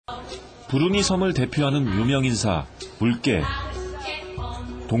브루니 섬을 대표하는 유명인사, 물개.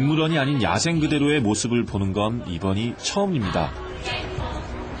 동물원이 아닌 야생 그대로의 모습을 보는 건 이번이 처음입니다.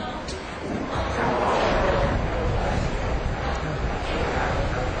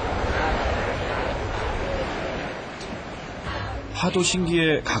 하도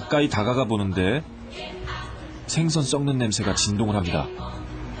신기해 가까이 다가가 보는데 생선 썩는 냄새가 진동을 합니다.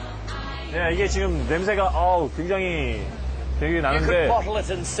 네, 이게 지금 냄새가 굉장히 되게 나는데,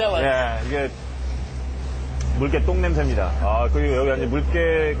 이게 물개 똥 냄새입니다. 그리고 여기가 이제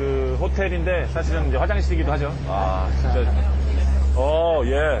물개 그 호텔인데 사실은 이제 화장실이기도 하죠. 진짜.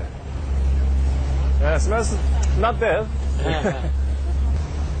 Smells not bad.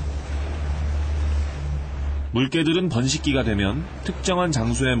 물개들은 번식기가 되면 특정한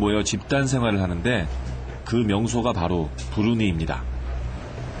장소에 모여 집단 생활을 하는데 그 명소가 바로 브루니입니다.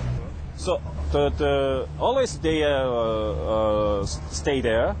 So, always they stay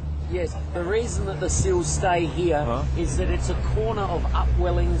there? Yes, the reason that the seals stay here is that it's a corner of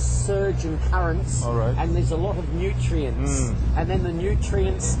upwelling surge and currents, and there's a lot of nutrients. And then the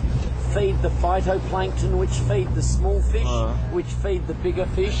nutrients feed the phytoplankton, which feed the small fish, which feed the bigger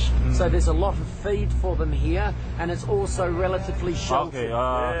fish. So there's a lot of feed for them here, and it's also relatively sheltered.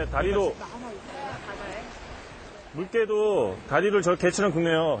 네, 다리로. 물개도 다리를 저 개처럼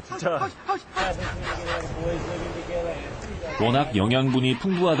긁네요, 진짜. 워낙 영양분이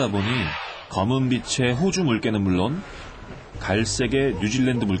풍부하다 보니 검은 빛의 호주 물개는 물론 갈색의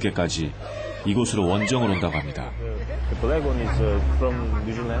뉴질랜드 물개까지 이곳으로 원정을 온다고 합니다. The black one is from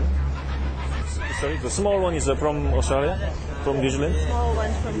New Zealand. Sorry, the small one is from Australia, from New Zealand. Small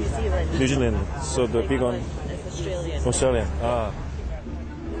one from New Zealand. New Zealand. So the big one, Australian. Australia.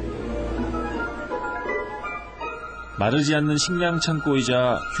 마르지 않는 식량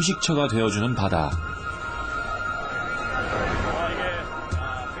창고이자 휴식처가 되어주는 바다.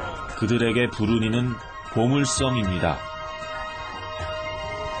 그들에게 브루니는 보물섬입니다.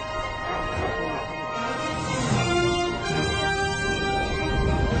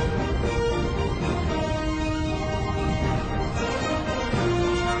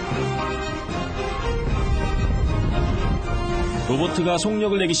 로버트가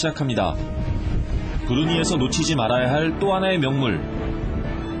속력을 내기 시작합니다. 브루니에서 놓치지 말아야 할 또 하나의 명물,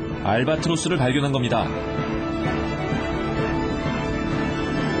 알바트로스를 발견한 겁니다.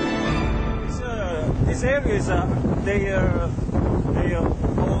 This area is their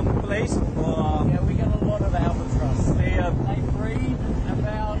own place. Yeah, we get a lot of albatross. They breed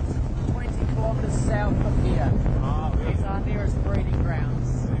about 20 kilometers south of here. These are nearest breeding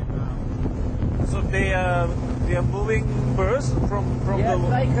grounds. So they are moving birds from Yeah, the.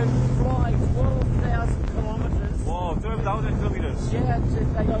 they can fly 12,000 kilometers. Wow, 12,000 kilometers. Yeah,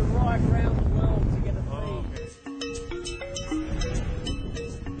 they go right around the world to get a feed.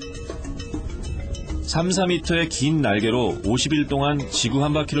 3-4m의 긴 날개로 50일 동안 지구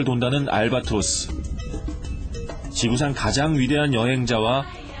한 바퀴를 돈다는 알바트로스. 지구상 가장 위대한 여행자와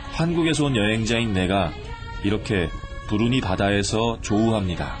한국에서 온 여행자인 내가 이렇게 브루니 바다에서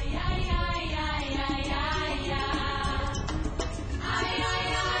조우합니다.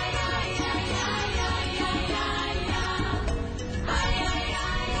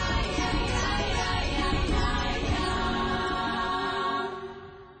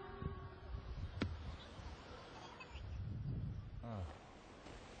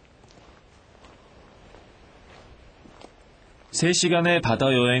 세 시간의 바다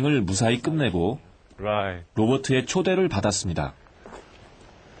여행을 무사히 끝내고 로버트의 초대를 받았습니다.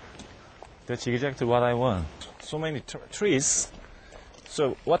 That's exactly what I want. So many trees.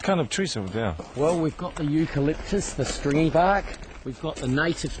 So what kind of trees over there? Well, we've got the eucalyptus, the stringy bark. We've got the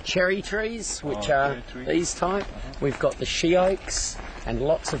native cherry trees, which are these type. We've got the she oaks and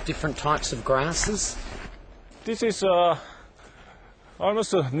lots of different types of grasses. This is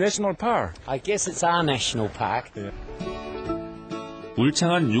almost a national park. I guess it's our national park. Yeah.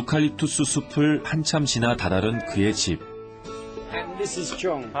 울창한 유칼립투스 숲을 한참 지나 다다른 그의 집. And this is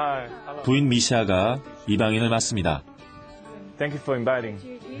Chung. Hi. Hello. 부인 미샤가 이방인을 맞습니다. Thank you for inviting.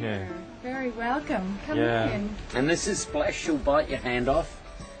 Yeah. Very welcome. Come Yeah. in. And this is Splash. She'll bite your hand off.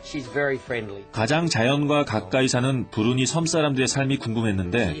 She's very friendly. 가장 자연과 가까이 사는 브루니 섬 사람들의 삶이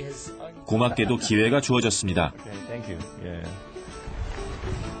궁금했는데 She has 고맙게도 기회가 주어졌습니다. Okay, thank you. Yeah.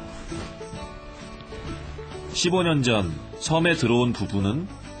 15년 전 섬에 들어온 부부는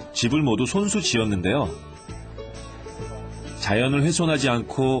집을 모두 손수 지었는데요. 자연을 훼손하지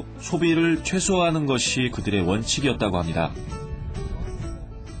않고 소비를 최소화하는 것이 그들의 원칙이었다고 합니다.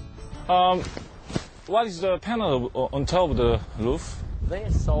 What is the panel on top of the roof? They're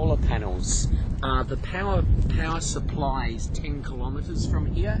solar panels. The power supply is 10 kilometres from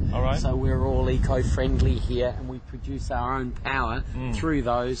here. All right. So we're all eco-friendly here, and we produce our own power through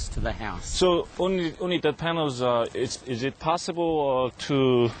those to the house. So only the panels. Is it possible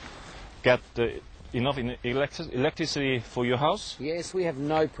to get enough electricity for your house? Yes, we have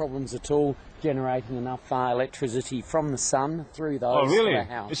no problems at all generating enough electricity from the sun through those Oh, really? to the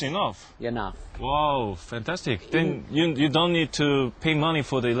house. It's enough. Enough. Wow, fantastic. Then you don't need to pay money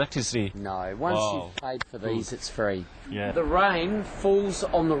for the electricity. No, once Wow. you've paid for these, it's free. Yeah. The rain falls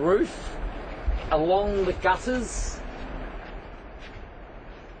on the roof, along the gutters,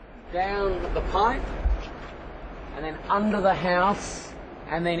 down the pipe, and then under the house,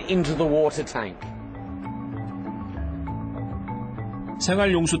 and then into the water tank.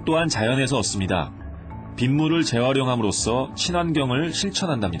 생활용수 또한 자연에서 얻습니다. 빗물을 재활용함으로써 친환경을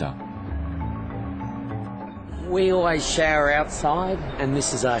실천한답니다. We always shower outside, and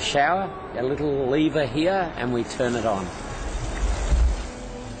this is our shower. A little lever here, and we turn it on.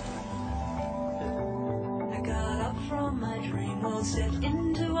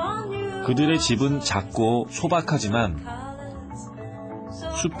 그들의 집은 작고 소박하지만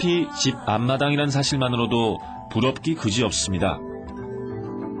숲이 집 앞마당이라는 사실만으로도 부럽기 그지없습니다.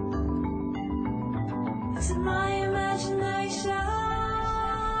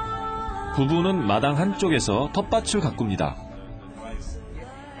 부부는 마당 한쪽에서 텃밭을 가꿉니다.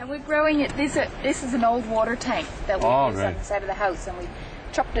 And we're growing it. This is an old water tank that we use right. on the side of the house, and we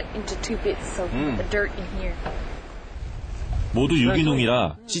chopped it into 2 bits, so the dirt in here. 모두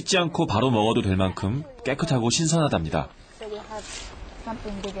유기농이라 씻지 않고 바로 먹어도 될 만큼 깨끗하고 신선하답니다. So we'll have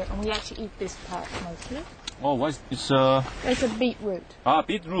something bigger, and we actually eat this part mostly. Oh, what? It's It's a beetroot.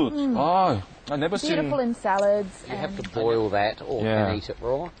 beetroot. I never Beautiful seen. in salads. You have and to boil that or Yeah. can eat it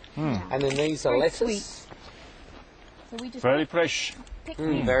raw. And then these are Very lettuce. so we just Very fresh. pick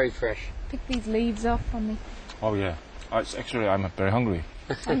Very fresh. these leaves off on the. Oh yeah. Actually, I'm very hungry.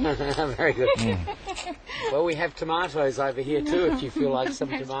 Very good. Well, we have tomatoes over here too if you feel like some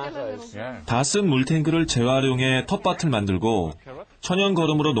tomatoes. Yeah. 다 쓴 물탱크를 재활용해 텃밭을 만들고 천연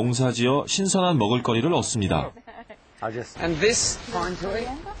거름으로 농사지어 신선한 먹을거리를 얻습니다. And this, fine to eat?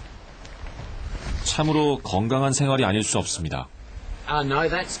 참으로 건강한 생활이 아닐 수 없습니다. No,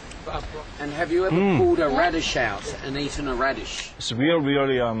 that's... and have you ever pulled a radish out and eaten a radish? It's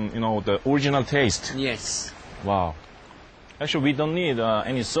really, the original taste. Yes. Wow. Actually, we don't need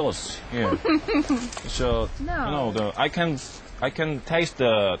any sauce here. So, No. I can taste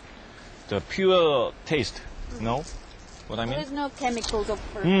the pure taste. No, what I mean? There's no chemicals of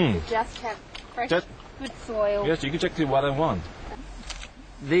you just have fresh, Just- good soil. Yes, exactly what I want.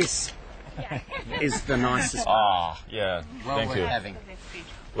 This is the nicest Yeah. well Thank we're you. having.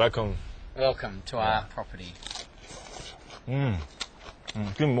 Welcome. Welcome to our property.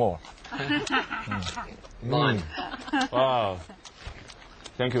 Give me more. Mine. Wow.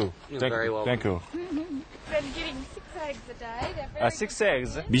 Thank you. You're Thank very you. welcome. Thank you. They're getting 6 eggs a day. They're very 6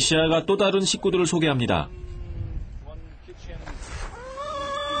 eggs. 미시아가 또 다른 식구들을 소개합니다.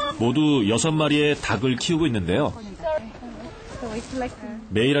 모두 6마리의 닭을 키우고 있는데요. So we select them.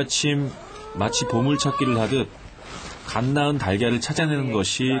 매일 아침 마치 보물찾기를 하듯 갓 낳은 달걀을 찾아내는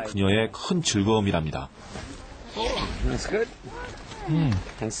것이 그녀의 큰 즐거움이랍니다. That's good.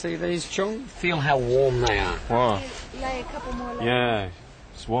 And see these, Chung? Feel how warm they are. Wow. Lay a couple more eggs. Yeah.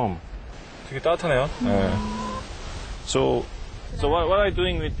 It's warm. 되게 따뜻하네요. 네. So what are you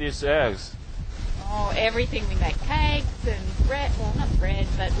doing with these eggs? Oh, everything. We make cakes and bread. Well, not bread,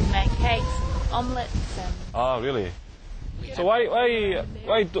 but we make cakes and omelets and. Really? So why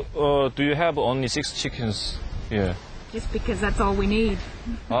do you have only 6 chickens here? Just because that's all we need.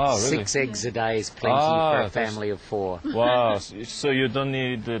 Really? 6 eggs a day is plenty for a that's- family of 4. Wow. So you don't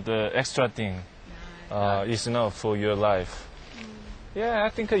need the extra thing. It's enough for your life. Yeah, I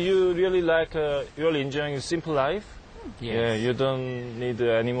think you really really enjoying a simple life. Yes. Yeah, you don't need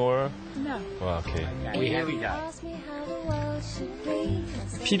any more. No. Well, okay. We have it.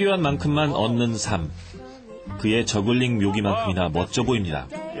 필요한 만큼만 얻는 삶. 그의 저글링 묘기만큼이나 멋져 보입니다.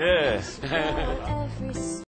 Yes.